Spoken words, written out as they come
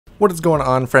What is going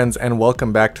on, friends, and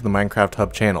welcome back to the Minecraft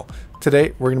Hub channel.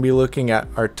 Today we're going to be looking at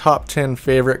our top 10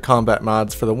 favorite combat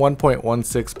mods for the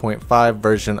 1.16.5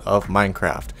 version of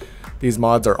Minecraft. These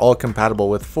mods are all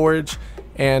compatible with Forge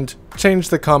and change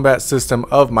the combat system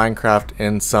of Minecraft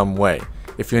in some way.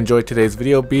 If you enjoyed today's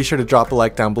video, be sure to drop a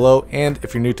like down below, and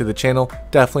if you're new to the channel,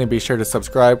 definitely be sure to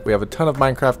subscribe. We have a ton of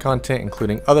Minecraft content,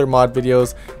 including other mod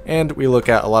videos, and we look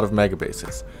at a lot of mega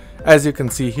bases. As you can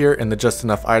see here in the Just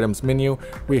Enough Items menu,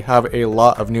 we have a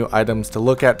lot of new items to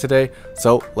look at today,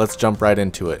 so let's jump right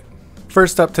into it.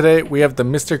 First up today, we have the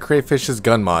mrcrayfish's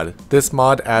gun mod. This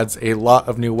mod adds a lot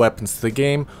of new weapons to the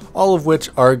game, all of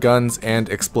which are guns and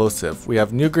explosive. We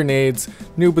have new grenades,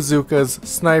 new bazookas,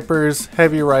 snipers,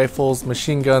 heavy rifles,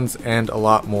 machine guns, and a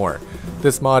lot more.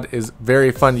 This mod is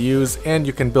very fun to use, and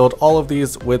you can build all of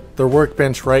these with the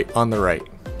workbench right on the right.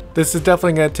 This is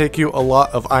definitely going to take you a lot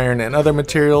of iron and other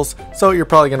materials, so you're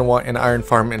probably going to want an iron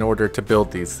farm in order to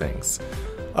build these things.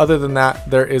 Other than that,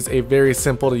 there is a very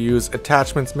simple to use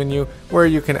attachments menu where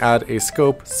you can add a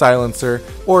scope, silencer,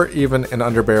 or even an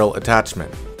underbarrel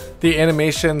attachment. The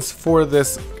animations for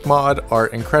this mod are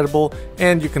incredible,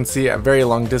 and you can see at very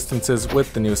long distances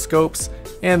with the new scopes,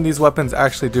 and these weapons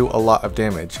actually do a lot of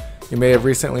damage. You may have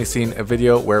recently seen a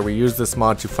video where we used this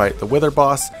mod to fight the Wither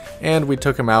boss, and we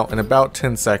took him out in about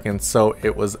 10 seconds, so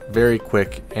it was very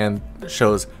quick and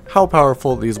shows how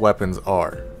powerful these weapons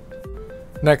are.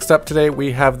 Next up today,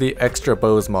 we have the Extra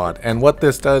Bows mod, and what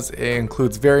this does, it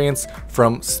includes variants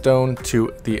from stone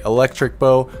to the electric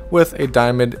bow with a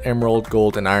diamond, emerald,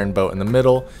 gold, and iron bow in the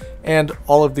middle, and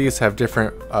all of these have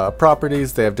different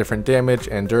properties. They have different damage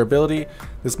and durability.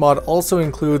 This mod also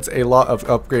includes a lot of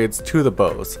upgrades to the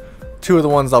bows. Two of the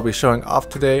ones I'll be showing off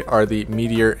today are the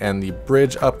meteor and the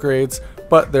bridge upgrades,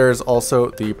 but there's also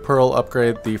the pearl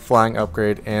upgrade, the flying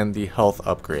upgrade, and the health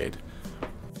upgrade.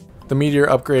 The meteor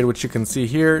upgrade, which you can see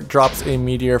here, drops a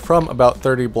meteor from about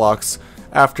 30 blocks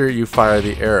after you fire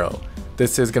the arrow.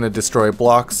 This is going to destroy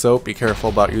blocks, so be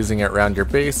careful about using it around your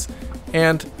base.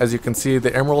 And as you can see,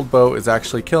 the emerald bow is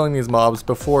actually killing these mobs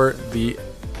before the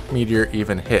meteor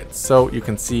even hits. So you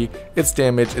can see its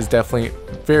damage is definitely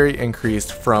very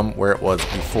increased from where it was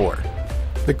before.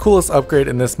 The coolest upgrade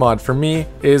in this mod for me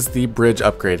is the bridge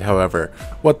upgrade, however.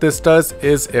 What this does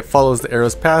is it follows the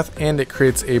arrow's path and it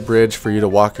creates a bridge for you to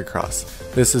walk across.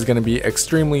 This is going to be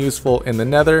extremely useful in the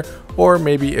nether, or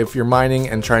maybe if you're mining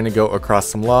and trying to go across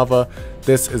some lava,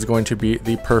 this is going to be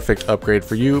the perfect upgrade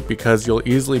for you because you'll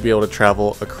easily be able to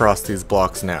travel across these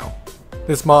blocks now.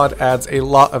 This mod adds a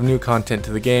lot of new content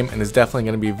to the game and is definitely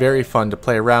going to be very fun to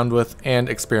play around with and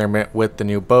experiment with the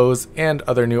new bows and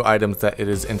other new items that it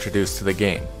is introduced to the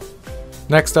game.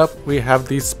 Next up, we have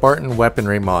the Spartan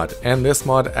weaponry mod, and this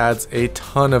mod adds a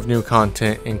ton of new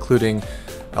content, including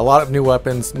a lot of new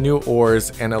weapons, new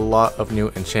ores, and a lot of new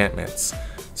enchantments.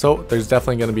 So there's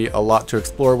definitely going to be a lot to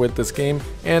explore with this game,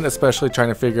 and especially trying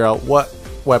to figure out what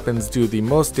weapons do the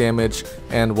most damage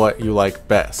and what you like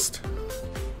best.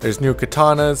 There's new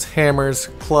katanas, hammers,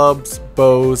 clubs,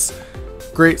 bows,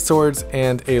 great swords,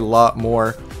 and a lot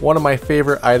more. One of my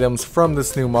favorite items from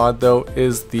this new mod though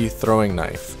is the throwing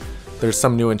knife. There's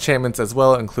some new enchantments as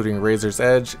well, including Razor's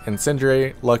Edge,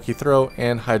 Incendiary, Lucky Throw,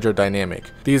 and Hydrodynamic.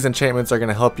 These enchantments are going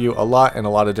to help you a lot in a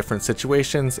lot of different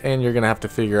situations, and you're going to have to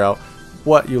figure out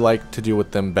what you like to do with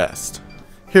them best.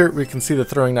 Here we can see the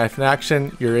throwing knife in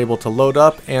action. You're able to load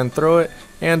up and throw it,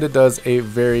 and it does a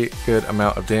very good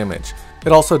amount of damage.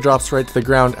 It also drops right to the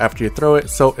ground after you throw it,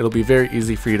 so it'll be very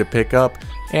easy for you to pick up,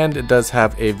 and it does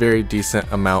have a very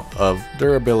decent amount of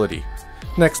durability.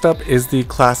 Next up is the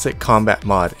Classic Combat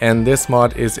mod, and this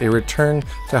mod is a return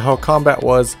to how combat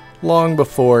was long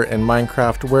before in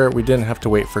Minecraft, where we didn't have to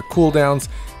wait for cooldowns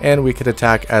and we could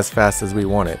attack as fast as we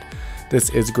wanted. This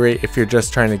is great if you're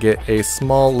just trying to get a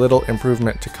small little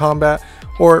improvement to combat,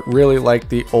 or really like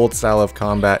the old style of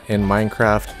combat in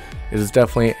Minecraft. It is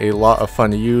definitely a lot of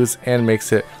fun to use and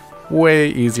makes it way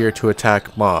easier to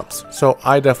attack mobs. So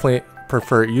I definitely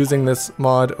prefer using this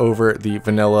mod over the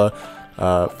vanilla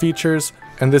features,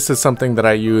 and this is something that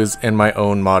I use in my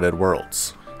own modded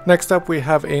worlds. Next up, we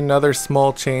have another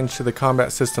small change to the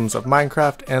combat systems of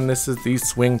Minecraft, and this is the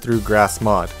Swing Through Grass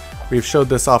mod. We've showed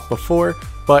this off before,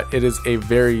 but it is a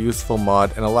very useful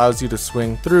mod and allows you to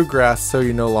swing through grass so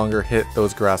you no longer hit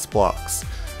those grass blocks.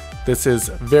 This is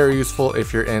very useful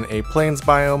if you're in a plains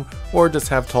biome or just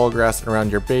have tall grass around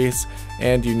your base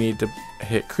and you need to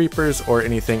hit creepers or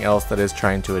anything else that is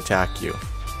trying to attack you.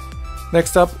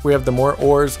 Next up, we have the More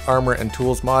Ores, Armor, and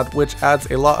Tools mod, which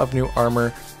adds a lot of new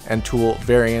armor and tool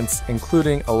variants,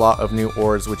 including a lot of new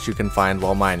ores which you can find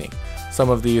while mining.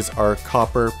 Some of these are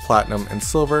copper, platinum, and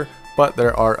silver, but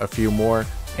there are a few more,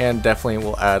 and definitely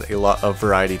will add a lot of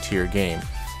variety to your game.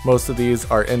 Most of these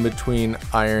are in between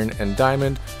iron and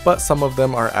diamond, but some of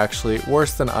them are actually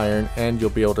worse than iron, and you'll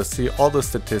be able to see all the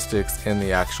statistics in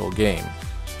the actual game.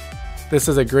 This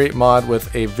is a great mod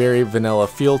with a very vanilla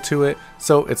feel to it,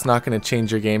 so it's not going to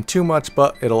change your game too much,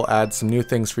 but it'll add some new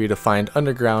things for you to find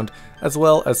underground, as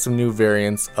well as some new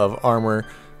variants of armor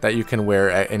that you can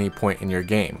wear at any point in your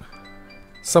game.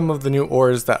 Some of the new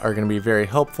ores that are going to be very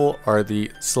helpful are the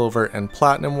silver and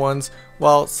platinum ones,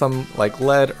 while some like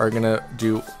lead are going to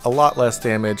do a lot less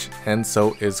damage, and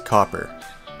so is copper.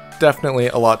 Definitely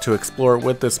a lot to explore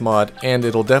with this mod, and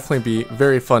it'll definitely be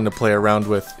very fun to play around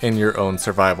with in your own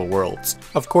survival worlds.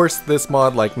 Of course, this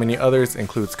mod, like many others,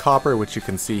 includes copper, which you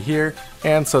can see here,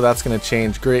 and so that's going to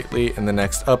change greatly in the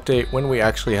next update when we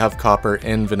actually have copper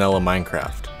in vanilla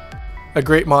Minecraft. A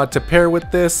great mod to pair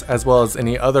with this, as well as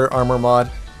any other armor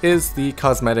mod, is the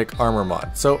cosmetic armor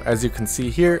mod. So as you can see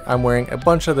here, I'm wearing a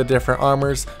bunch of the different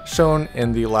armors shown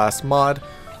in the last mod,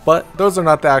 but those are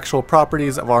not the actual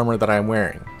properties of armor that I'm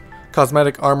wearing.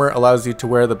 Cosmetic armor allows you to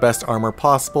wear the best armor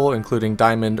possible, including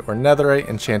diamond or netherite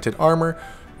enchanted armor,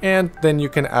 and then you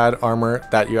can add armor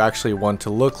that you actually want to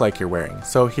look like you're wearing.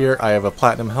 So here I have a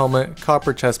platinum helmet,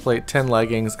 copper chestplate, tin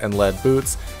leggings, and lead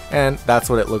boots, and that's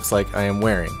what it looks like I am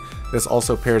wearing. This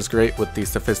also pairs great with the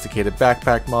sophisticated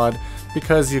backpack mod,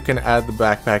 because you can add the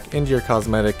backpack into your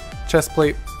cosmetic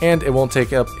chestplate and it won't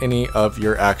take up any of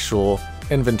your actual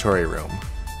inventory room.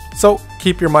 So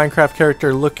keep your Minecraft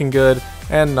character looking good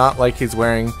and not like he's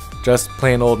wearing just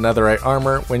plain old netherite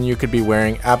armor when you could be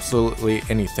wearing absolutely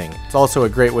anything. It's also a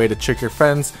great way to trick your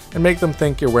friends and make them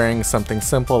think you're wearing something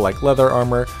simple like leather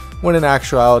armor, when in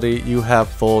actuality you have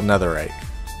full netherite.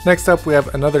 Next up we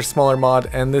have another smaller mod,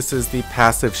 and this is the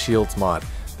passive shields mod.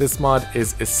 This mod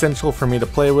is essential for me to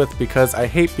play with because I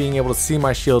hate being able to see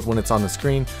my shield when it's on the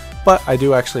screen, but I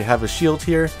do actually have a shield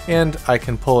here and I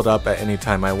can pull it up at any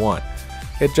time I want.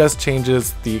 It just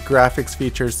changes the graphics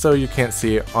features so you can't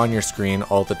see it on your screen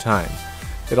all the time.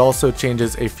 It also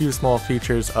changes a few small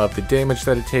features of the damage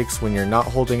that it takes when you're not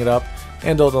holding it up,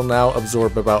 and it'll now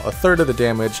absorb about a third of the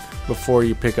damage before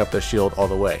you pick up the shield all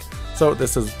the way. So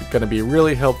this is going to be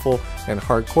really helpful in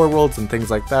hardcore worlds and things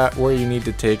like that where you need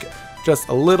to take just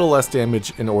a little less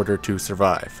damage in order to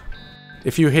survive.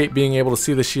 If you hate being able to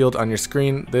see the shield on your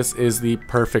screen, this is the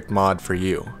perfect mod for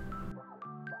you.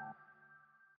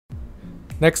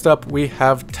 Next up we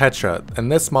have Tetra,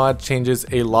 and this mod changes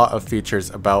a lot of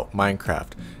features about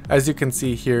Minecraft. As you can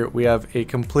see here, we have a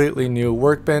completely new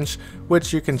workbench,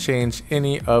 which you can change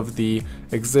any of the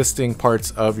existing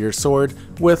parts of your sword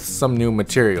with some new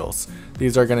materials.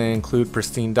 These are going to include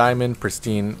pristine diamond,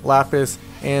 pristine lapis,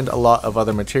 and a lot of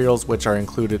other materials which are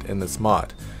included in this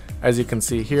mod. As you can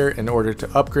see here, in order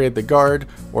to upgrade the guard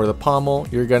or the pommel,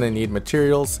 you're going to need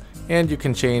materials, and you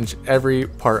can change every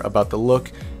part about the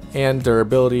look and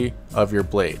durability of your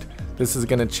blade. This is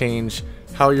going to change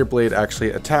how your blade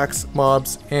actually attacks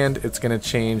mobs, and it's going to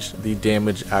change the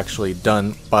damage actually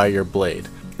done by your blade.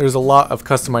 There's a lot of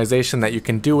customization that you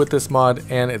can do with this mod,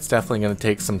 and it's definitely going to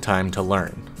take some time to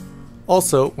learn.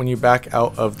 Also, when you back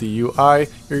out of the UI,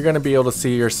 you're going to be able to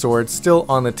see your sword still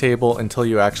on the table until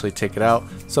you actually take it out,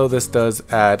 so this does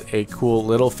add a cool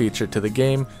little feature to the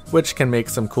game, which can make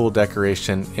some cool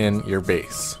decoration in your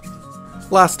base.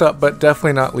 Last up, but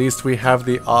definitely not least, we have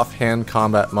the offhand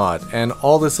combat mod, and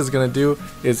all this is going to do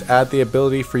is add the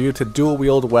ability for you to dual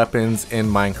wield weapons in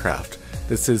Minecraft.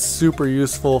 This is super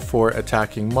useful for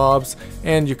attacking mobs,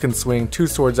 and you can swing two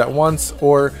swords at once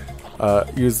or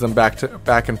use them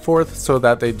back and forth so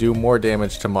that they do more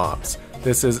damage to mobs.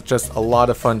 This is just a lot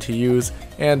of fun to use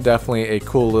and definitely a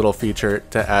cool little feature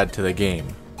to add to the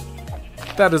game.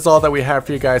 That is all that we have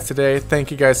for you guys today.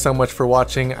 Thank you guys so much for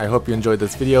watching. I hope you enjoyed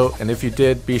this video, and if you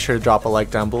did, be sure to drop a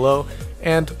like down below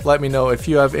and let me know if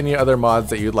you have any other mods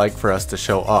that you'd like for us to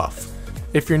show off.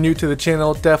 If you're new to the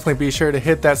channel, definitely be sure to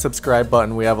hit that subscribe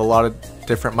button. We have a lot of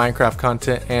different Minecraft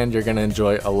content and you're going to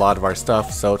enjoy a lot of our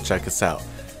stuff, so check us out.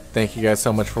 Thank you guys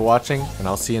so much for watching, and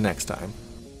I'll see you next time.